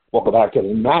Welcome back to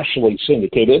the nationally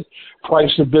syndicated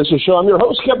Price of Business Show. I'm your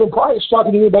host, Kevin Price,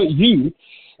 talking to you about you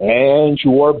and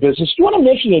your business. Do you want to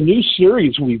mention a new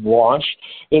series we've launched?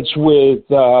 It's with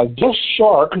guest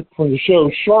shark from the show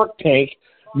Shark Tank,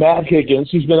 Matt Higgins.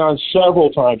 He's been on several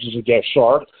times as a guest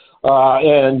shark.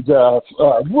 And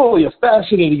really a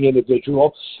fascinating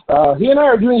individual. He and I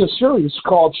are doing a series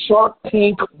called Shark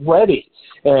Tank Ready.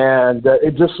 And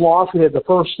it just launched. We had the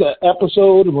first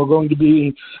episode, and we're going to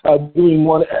be doing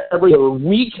one every other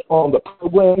week on the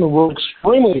program, and we're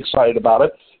extremely excited about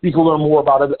it. You can learn more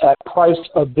about it at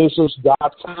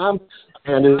priceofbusiness.com.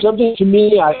 And it's something to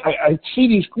me, I see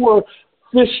these poor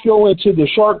fish go into the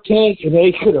Shark Tank, and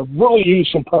they could have really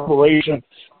used some preparation.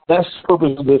 That's the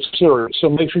purpose of this series, so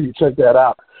make sure you check that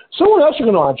out. Someone else you're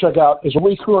going to want to check out is a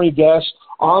recurring guest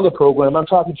on the program. I'm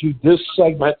talking to you this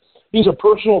segment. He's a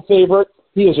personal favorite.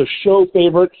 He is a show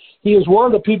favorite. He is one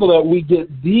of the people that we get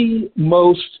the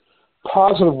most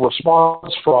positive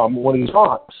response from when he's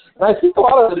on. And I think a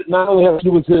lot of it not only has to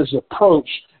do with his approach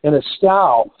and his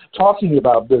style talking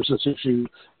about business issues,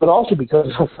 but also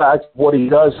because of the fact what he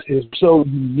does is so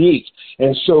unique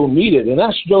and so needed, and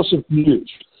that's Joseph Muse.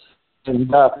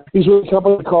 And he's with a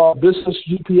company called Business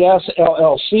GPS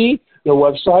LLC. Their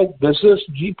website,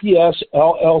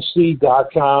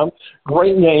 businessgpsllc.com.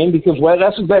 Great name because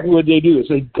that's exactly what they do is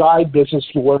they guide business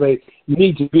to where they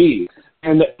need to be.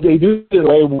 And they do it in a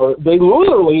way where they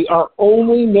literally are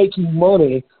only making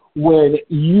money when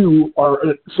you are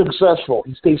successful.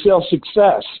 They sell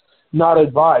success, not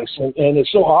advice. And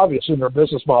it's so obvious in their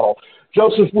business model.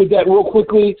 Joseph, with that real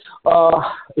quickly,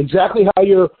 exactly how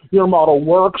your model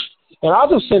works. And I'll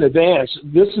just say in advance,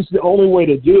 this is the only way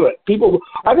to do it.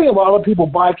 I think a lot of people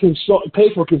pay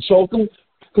for consulting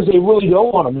because they really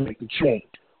don't want to make the change.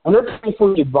 When they're paying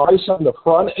for the advice on the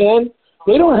front end,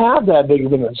 they don't have that big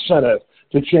of an incentive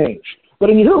to change.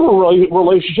 But in your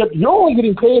relationship, you're only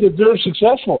getting paid if they're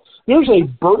successful. There's a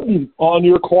burden on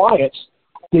your clients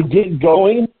to get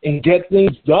going and get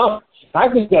things done. I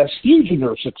think that's huge in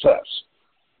their success.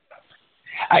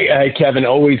 Hi, Kevin.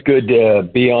 Always good to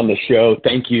be on the show.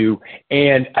 Thank you.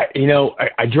 And,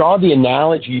 I draw the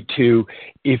analogy to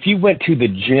if you went to the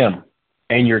gym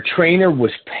and your trainer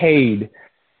was paid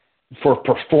for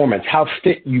performance, how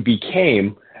fit you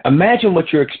became, imagine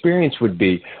what your experience would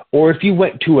be. Or if you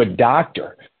went to a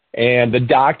doctor and the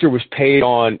doctor was paid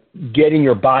on getting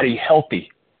your body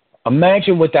healthy,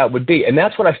 imagine what that would be. And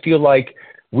that's what I feel like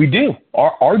we do.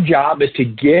 Our job is to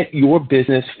get your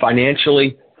business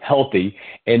financially healthy,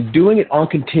 and doing it on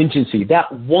contingency.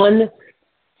 That one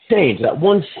change, that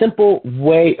one simple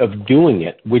way of doing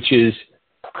it, which is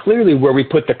clearly where we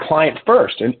put the client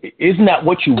first. And isn't that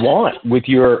what you want with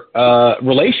your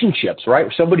relationships,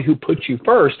 right? Somebody who puts you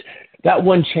first, that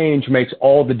one change makes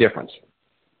all the difference.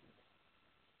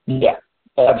 Yeah,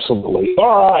 absolutely.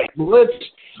 All right,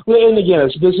 and again,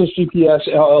 it's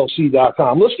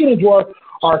businessgpsllc.com. Let's get into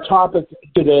our topic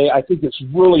today. I think it's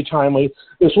really timely.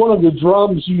 It's one of the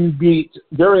drums you beat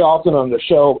very often on the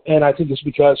show, and I think it's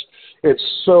because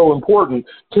it's so important,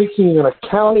 taking an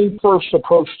accounting-first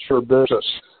approach to your business.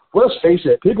 Let's face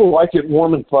it, people like it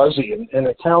warm and fuzzy, and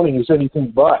accounting is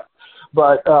anything but.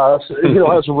 But,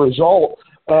 as a result,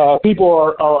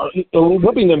 people are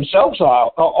ripping themselves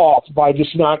off by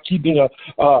just not keeping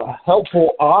a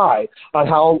helpful eye on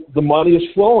how the money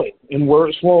is flowing and where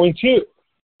it's flowing to.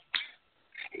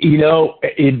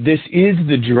 This is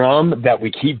the drum that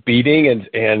we keep beating,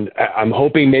 and I'm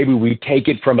hoping maybe we take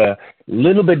it from a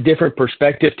little bit different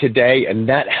perspective today, and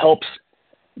that helps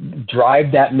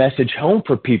drive that message home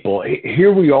for people.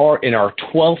 Here we are in our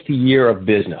 12th year of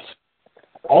business.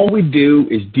 All we do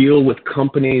is deal with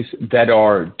companies that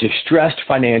are distressed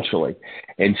financially,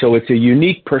 and so it's a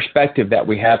unique perspective that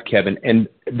we have, Kevin. And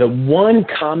the one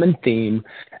common theme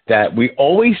that we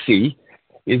always see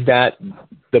is that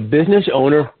the business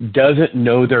owner doesn't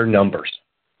know their numbers.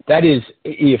 That is,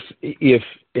 if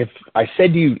I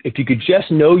said to you, if you could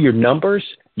just know your numbers,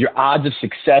 your odds of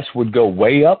success would go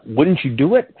way up. Wouldn't you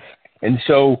do it? And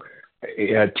so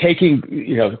taking,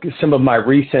 some of my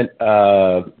recent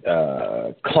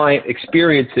client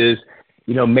experiences,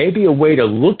 maybe a way to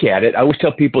look at it, I always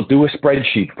tell people, do a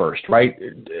spreadsheet first, right?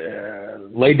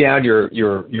 Lay down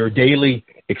your daily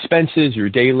expenses, your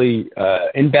daily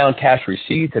inbound cash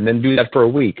receipts, and then do that for a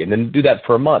week, and then do that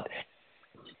for a month.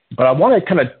 But I want to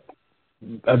kind of,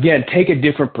 again, take a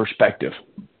different perspective.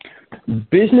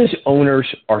 Business owners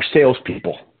are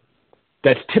salespeople.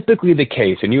 That's typically the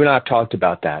case, and you and I have talked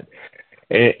about that.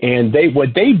 And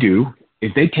what they do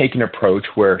is they take an approach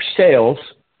where sales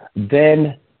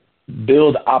then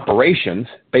build operations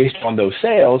based on those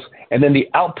sales, and then the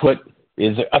output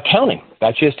is accounting.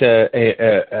 That's just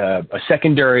a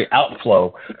secondary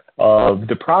outflow of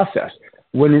the process.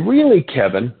 When really,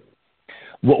 Kevin,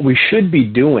 what we should be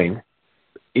doing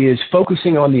is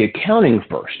focusing on the accounting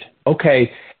first.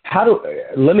 Okay,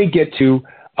 let me get to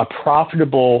a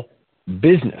profitable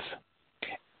business.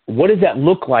 What does that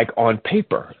look like on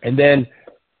paper? And then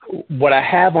what I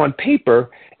have on paper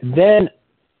then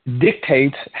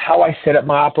dictates how I set up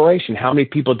my operation. How many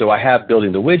people do I have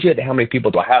building the widget? How many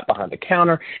people do I have behind the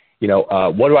counter?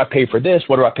 What do I pay for this?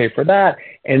 What do I pay for that?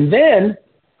 And then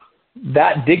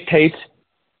that dictates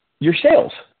your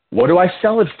sales. What do I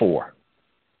sell it for?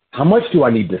 How much do I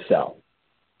need to sell?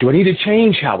 Do I need to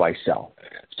change how I sell?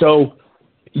 So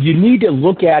you need to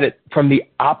look at it from the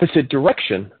opposite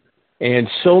direction. And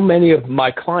so many of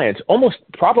my clients, almost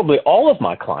probably all of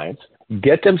my clients,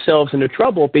 get themselves into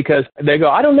trouble because they go,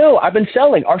 I don't know, I've been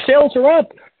selling. Our sales are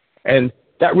up. And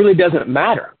that really doesn't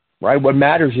matter, right? What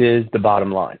matters is the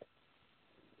bottom line.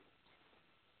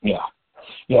 Yeah.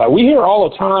 Yeah, we hear all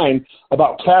the time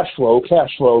about cash flow.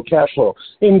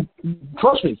 And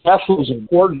trust me, cash flow is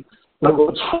important, but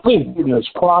what's really important is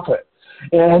profit.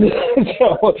 And,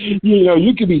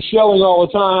 you could be selling all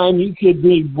the time. You could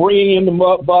be bringing in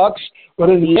the bucks, but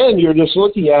in the end, you're just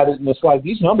looking at it, and it's like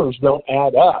these numbers don't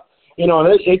add up. And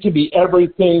it could be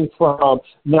everything from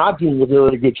not doing a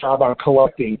very good job on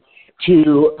collecting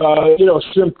to,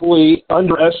 simply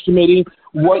underestimating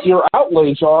what your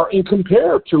outlays are and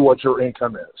compare to what your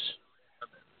income is.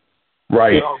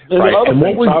 Right. And other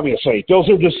things, obviously. Those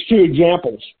are just two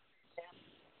examples.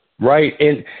 Right.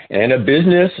 And a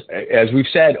business, as we've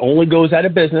said, only goes out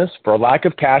of business for lack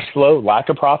of cash flow, lack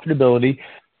of profitability.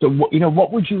 So,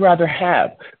 what would you rather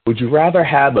have? Would you rather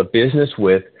have a business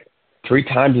with 3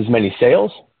 times as many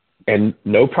sales and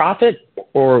no profit?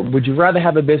 Or would you rather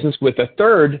have a business with a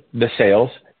third the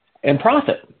sales and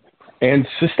profit and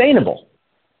sustainable?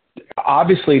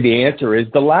 Obviously, the answer is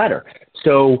the latter.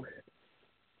 So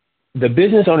the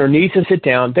business owner needs to sit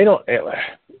down. They don't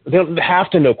have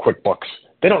to know QuickBooks.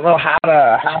 They don't know how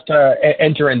to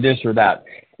enter in this or that.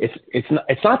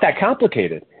 It's not that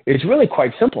complicated. It's really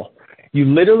quite simple. You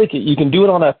can do it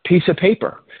on a piece of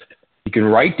paper. You can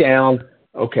write down,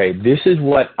 okay, this is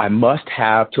what I must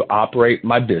have to operate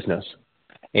my business,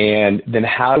 and then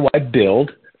how do I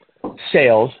build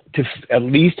sales to at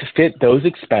least fit those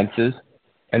expenses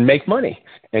and make money?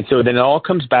 And so then it all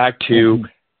comes back to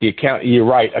the account. You're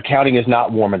right. Accounting is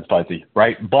not warm and fuzzy,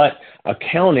 right? But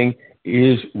accounting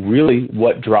is really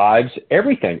what drives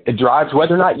everything. It drives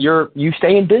whether or not you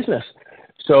stay in business.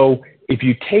 So if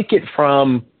you take it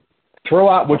from throw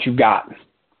out what you got,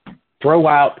 throw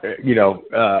out,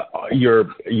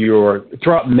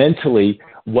 throw out mentally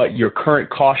what your current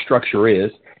cost structure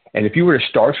is. And if you were to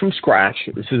start from scratch,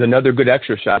 this is another good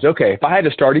exercise. Okay, if I had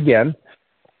to start again,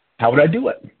 how would I do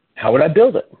it? How would I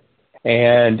build it?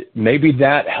 And maybe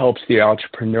that helps the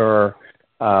entrepreneur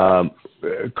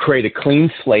create a clean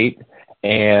slate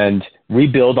and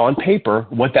rebuild on paper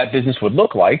what that business would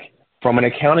look like from an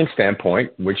accounting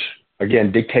standpoint, which,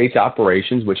 again, dictates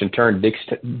operations, which in turn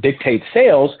dictates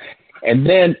sales, and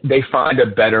then they find a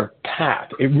better path.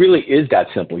 It really is that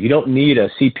simple. You don't need a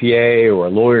CPA or a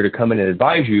lawyer to come in and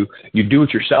advise you. You do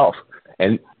it yourself.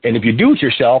 And if you do it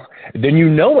yourself, then you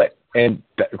know it. And,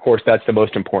 of course, that's the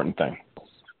most important thing.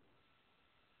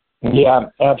 Yeah,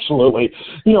 absolutely.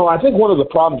 I think one of the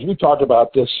problems, we talked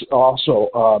about this also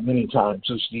many times,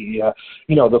 is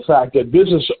the fact that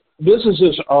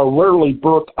businesses are rarely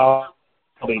birthed out,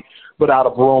 but out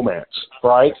of romance,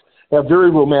 right? They have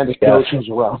very romantic notions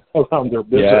around their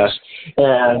business,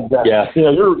 and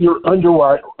you're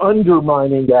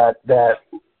undermining that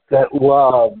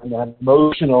love and that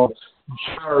emotional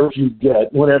charge you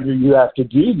get whenever you have to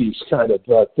do these kind of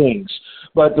things.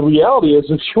 But the reality is,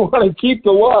 if you want to keep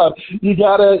the love, you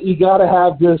gotta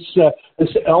have this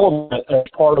element as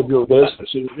part of your business.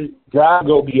 You gotta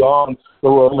go beyond the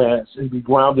romance and be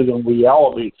grounded in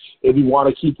reality if you want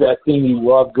to keep that thing you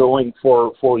love going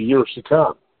for years to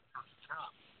come.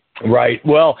 Right.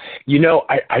 Well,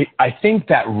 I think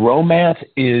that romance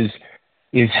is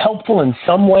helpful in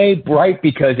some way, right?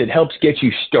 Because it helps get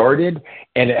you started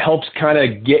and it helps kind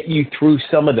of get you through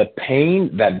some of the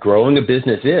pain that growing a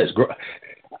business is.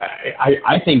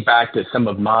 I think back to some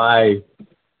of my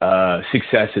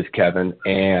successes, Kevin,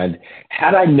 and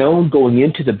had I known going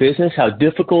into the business how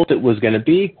difficult it was going to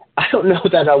be, I don't know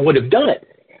that I would have done it.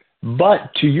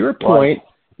 But to your point,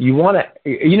 you want to,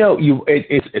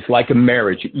 it's like a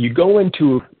marriage. You go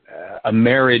into a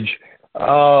marriage,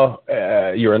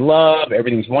 you're in love,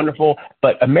 everything's wonderful.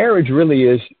 But a marriage really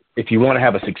is, if you want to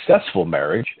have a successful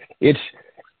marriage, it's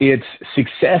It's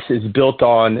success is built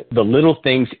on the little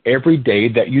things every day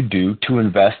that you do to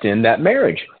invest in that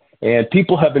marriage. And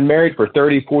people have been married for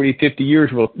 30, 40, 50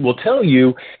 years will tell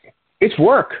you it's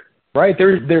work, right?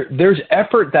 There's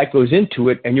effort that goes into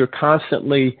it, and you're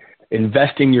constantly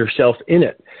investing yourself in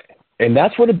it. And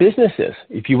that's what a business is.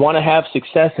 If you want to have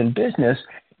success in business,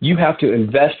 you have to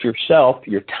invest yourself,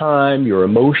 your time, your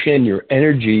emotion, your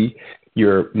energy,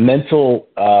 your mental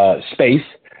space,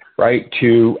 right,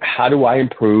 to how do I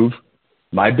improve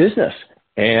my business?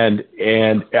 And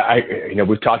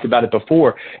we've talked about it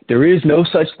before. There is no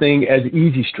such thing as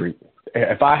easy street.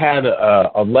 If I had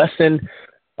a lesson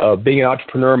of being an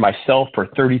entrepreneur myself for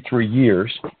 33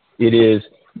 years, it is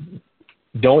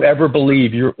don't ever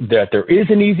believe that there is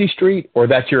an easy street or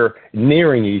that you're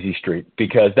nearing easy street,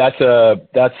 because that's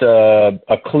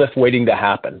a cliff waiting to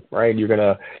happen, right? You're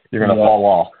gonna fall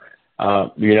off.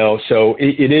 So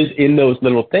it is in those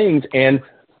little things, and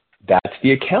that's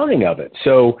the accounting of it.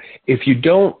 So if you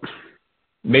don't,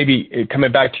 maybe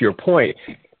coming back to your point,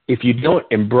 if you don't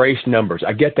embrace numbers,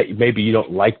 I get that maybe you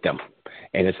don't like them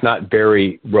and it's not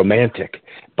very romantic,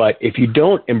 but if you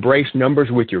don't embrace numbers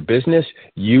with your business,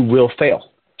 you will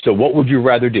fail. So what would you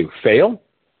rather do, fail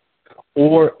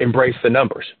or embrace the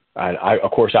numbers?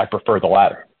 Of course, I prefer the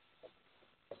latter.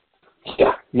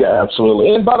 Yeah,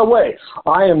 absolutely. And by the way,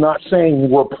 I am not saying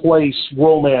replace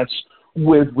romance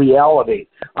with reality.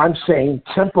 I'm saying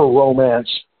temper romance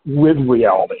with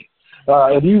reality.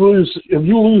 If you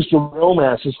lose the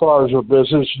romance as far as your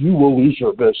business, you will lose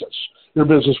your business. Your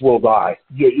business will die.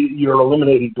 You're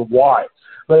eliminating the why.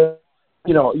 But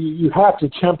you have to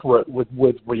temper it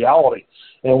with reality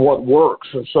and what works.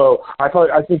 And so I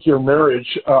think your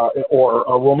marriage or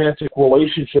a romantic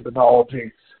relationship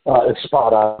analogy is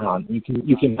spot on.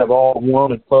 You can have all the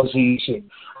warm and fuzzies and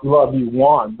love you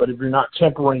want, but if you're not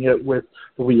tempering it with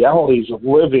the realities of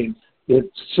living, it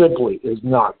simply is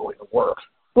not going to work.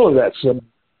 Really that simple.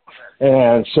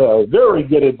 And so very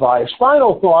good advice.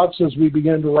 Final thoughts as we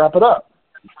begin to wrap it up.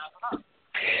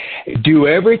 Do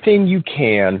everything you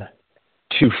can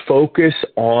to focus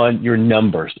on your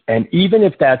numbers. And even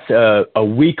if that's a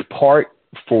weak part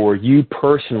for you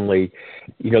personally,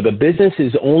 the business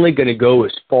is only going to go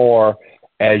as far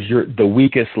as the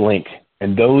weakest link.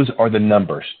 And those are the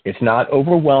numbers. It's not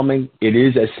overwhelming. It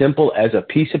is as simple as a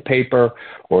piece of paper,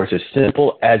 or it's as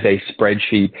simple as a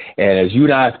spreadsheet. And as you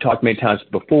and I have talked many times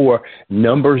before,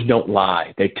 numbers don't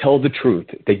lie. They tell the truth.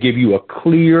 They give you a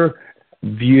clear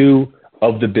view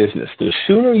of the business. The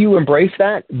sooner you embrace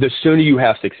that, the sooner you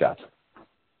have success.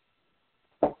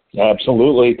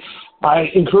 Absolutely. I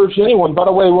encourage anyone, by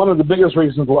the way, one of the biggest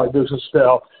reasons why business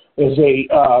fail is they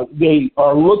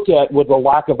are looked at with a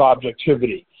lack of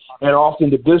objectivity. And often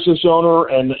the business owner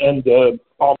and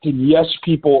often yes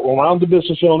people around the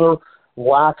business owner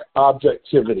lack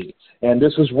objectivity. And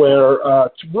this is where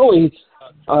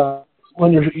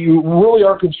when you really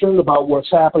are concerned about what's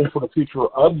happening for the future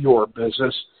of your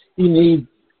business, you need,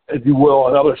 if you will,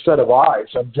 another set of eyes,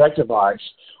 objective eyes,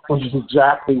 which is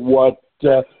exactly what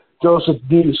Joseph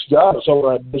Neuse does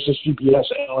over at Business GPS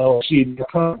LLC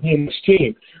and his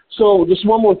team. So just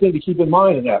one more thing to keep in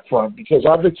mind in that front, because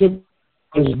objectivity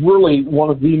is really one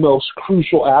of the most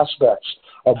crucial aspects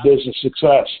of business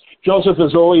success. Joseph,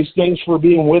 as always, thanks for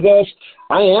being with us.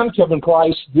 I am Kevin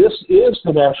Price. This is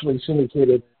the nationally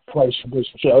syndicated Price for Business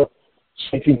Show.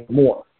 Stay tuned for more.